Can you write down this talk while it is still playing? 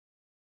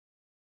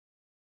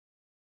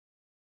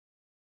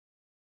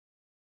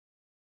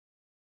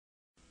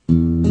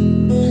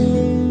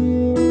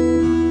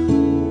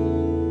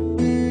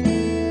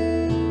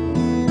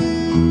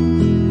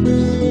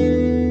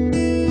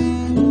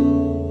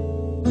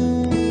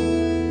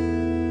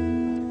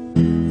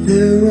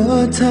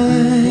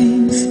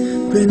times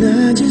when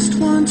I just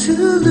want to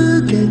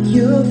look at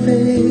your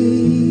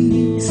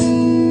face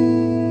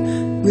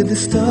with the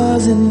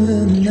stars in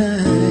the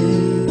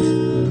night.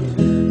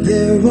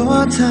 There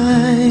are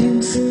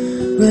times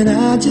when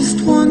I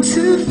just want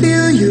to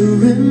feel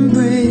your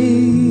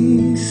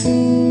embrace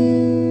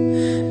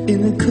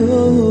in the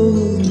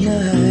cold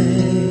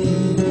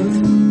night.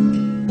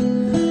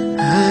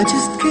 I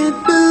just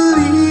can't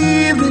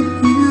believe that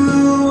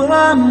you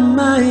are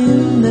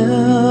mine now.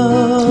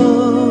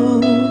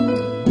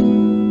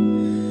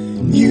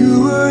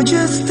 You were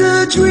just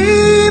a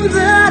dream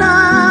that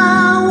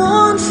I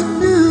once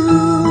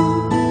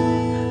knew.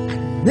 I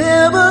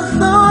never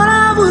thought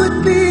I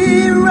would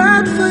be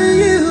right for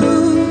you.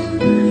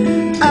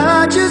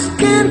 I just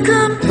can't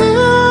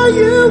compare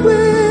you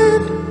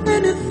with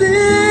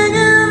anything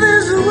in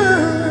this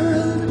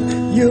world.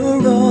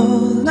 You're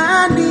all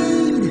I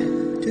need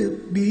to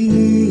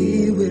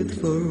be with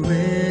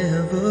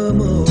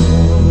forevermore.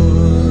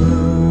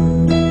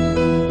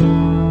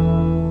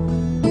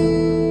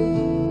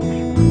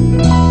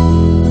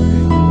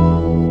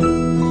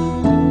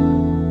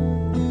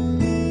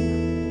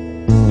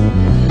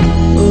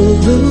 All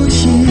those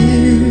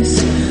years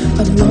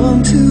I've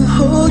longed to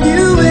hold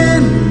you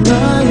in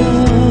my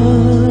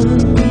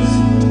arms.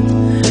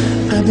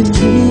 I've been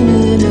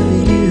dreaming of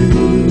you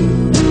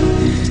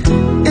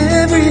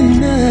every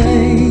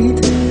night.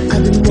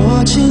 I've been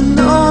watching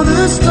all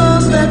the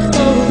stars that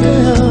fall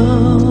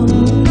down,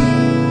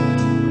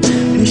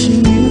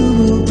 wishing you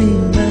will be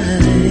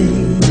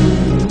mine.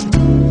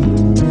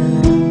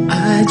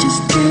 I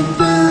just can't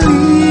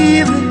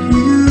believe that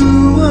you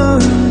are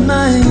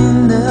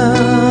mine now.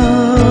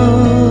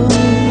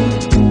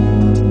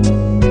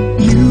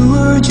 You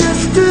were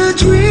just a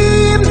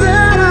dream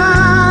that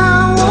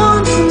I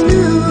once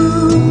knew.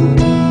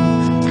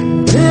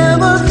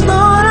 Never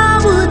thought I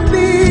would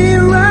be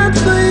right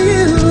for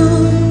you.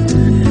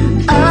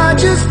 I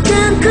just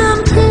can't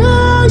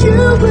compare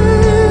you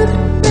with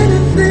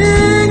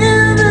anything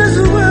in this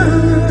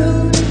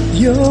world.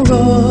 You're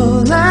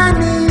all I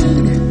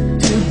need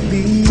to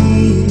be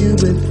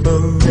with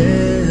forevermore.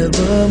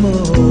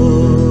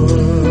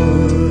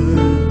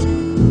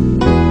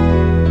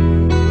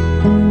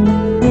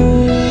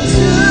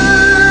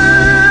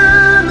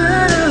 Time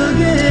and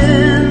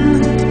again,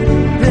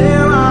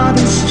 there are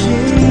these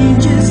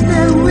changes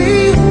that we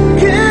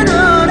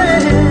cannot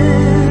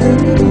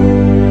end.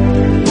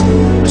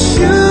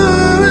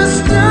 Sure as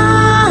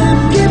time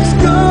keeps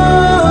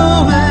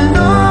going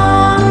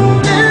on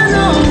and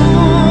on,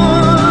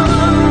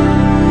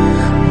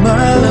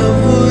 my love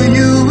for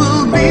you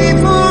will be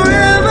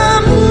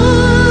forevermore.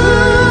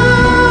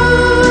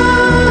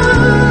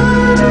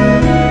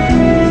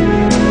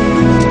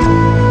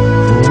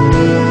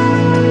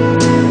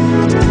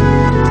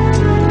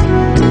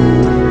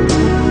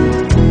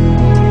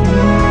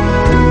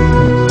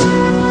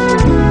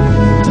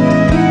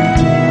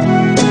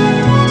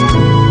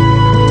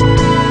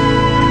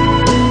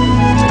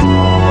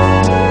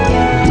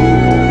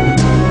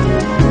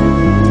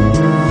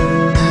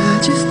 I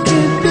just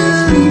can't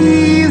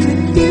believe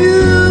that you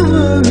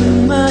were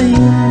mine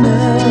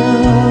now.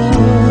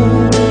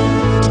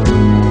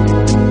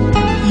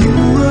 You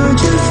were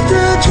just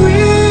a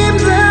dream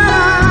that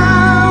I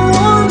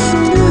once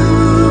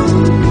knew.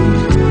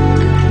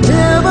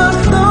 Never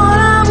thought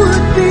I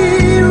would be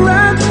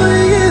right for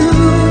you.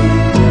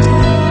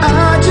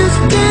 I just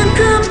can't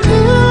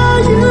compare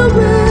you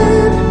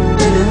with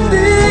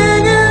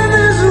anything in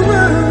this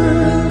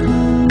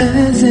world.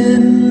 As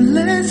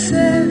endless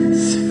as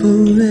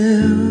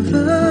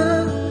forever,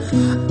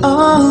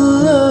 our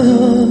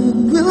love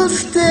will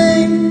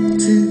stay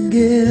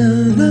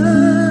together.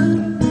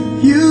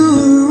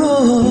 You're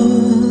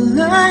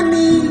all I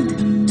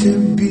need to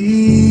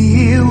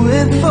be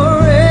with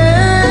forevermore.